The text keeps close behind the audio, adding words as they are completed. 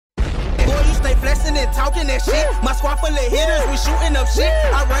talking that shit. My squad full of hitters, we shooting up shit.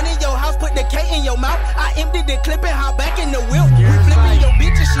 I run in your house, put the K in your mouth. I emptied the clip and hop back in the wheel. We flipping your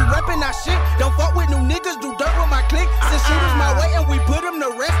bitches, she reppin' our shit. Don't fuck with new niggas, do dirt with my clique. Send shooters my way and we put him to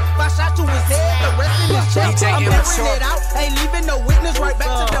rest. 5 shots to his head, the rest in his chest. I'm clearing it out, ain't leaving no witness. Right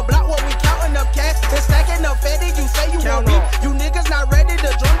back to the block where we counting up cash. And stacking up fatty, you say you want beef. You niggas not ready,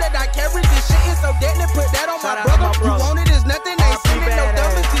 the drum that I carry. This shit is so deadly, put that on my brother. You want it is nothing, ain't seen it, no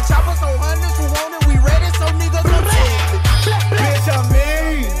dumbest. These choppers on hundreds, who want it, we ready, so niggas come bitch, I'm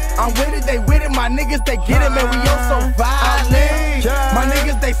me. I'm with it, they with it, my niggas, they get it, man, we all so violent. My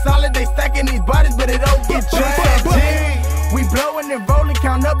niggas, they solid, they stacking these bodies, but it don't get tragic. We blowing and rolling,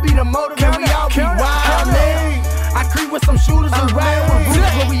 count up, be the motive, and we all be wildin'. I creep with some shooters who ride with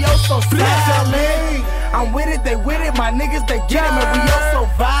roots, but we all so silent. I'm with it, they with it, my niggas, they get it, man, we all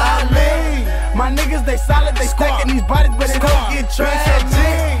so violent. My niggas, they solid, they stacking these bodies, but it don't get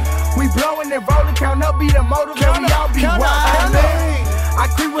tragic. We blowing and rolling, count up, be the motive, and we all be wildin'. I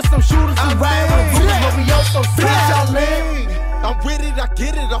creep with some shooters who ride with roots, but we all so silent. I'm with it, I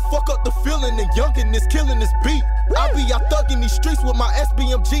get it, I fuck up the feeling, and youngin' is killing this beat. I be out thuggin' these streets with my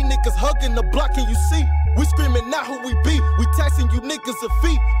S.B.M.G niggas hugging the block, can you see? We screaming out who we be, we taxing you niggas a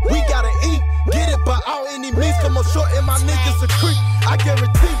fee. We gotta eat, get it by all any means, come up short and my niggas a creep. I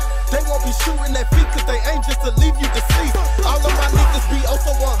guarantee they won't be shooting that feet, cause they aim just to leave you deceased. All of my niggas be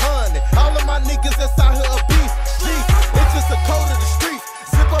also 100, all of my niggas that's out here a beast. Jeez, it's just a code of the streets.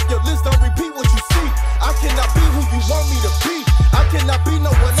 Zip up your list, don't repeat what you see. I cannot be who you want me to be. I cannot be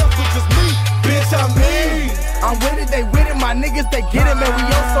no one else but just me. Bitch, I'm me. I'm with it, they with it, my niggas, they get it, man, we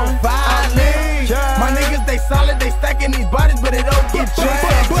all so violent. My niggas, they solid, they stacking these bodies, but it don't get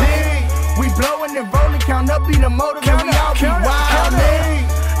tragic. We blowing and rolling, count up, be the motive, and we all be wildin'.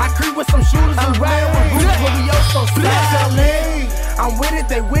 I creep with some shooters who ride with roots, but we all so silent. I'm with it,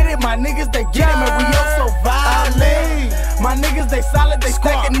 they with it, my niggas, they get it, man, we all so violent. My niggas, they solid, they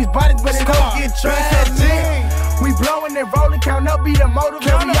stacking these bodies, but it don't get tragic. We blowing and rolling, count up, be the motive,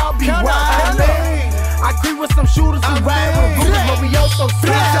 and we all be wildin'. I creep with some shooters who ride with roots, but we all so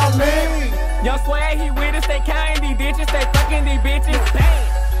silent. Young Swag, he with us, they counting these ditches, they fucking these bitches. Bang.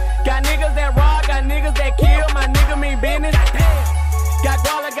 Got niggas that rob, got niggas that kill, my nigga mean business. Got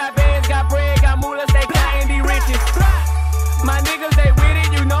guala, got bands, got bread, got moolahs, they counting these riches. My niggas, they with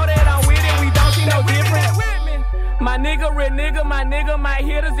it, you know that I'm with it, we don't see no difference. My nigga, real nigga, my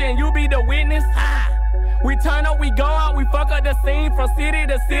hitters, and you be the witness. We turn up, we go out, we fuck up the scene from city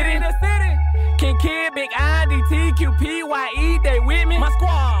to city. King Kid, Big I, DT, QP, YE, they with me. My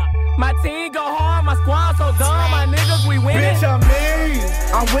squad, my team go hard, my squad so dumb, my niggas, we win it. Bitch, I'm me.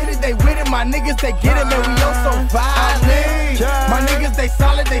 I'm with it, they with it, my niggas, they get it, man, we all so violent. My niggas, they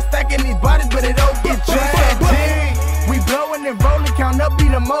solid, they stacking these bodies, but it don't get tragic. We blowing and rolling, count up, be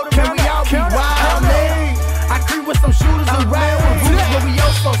the motive, and we all be wildin'. I creep with some shooters who ride with roots, but we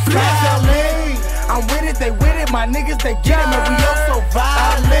all so silent. I'm with it, they with it, my niggas, they get it, man, we all so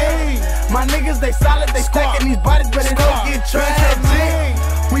violent. My niggas, they solid, they stacking these bodies, but it don't get tragic.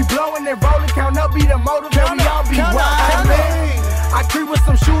 We blowing and rolling, count up, be the motive, and we all be wildin'.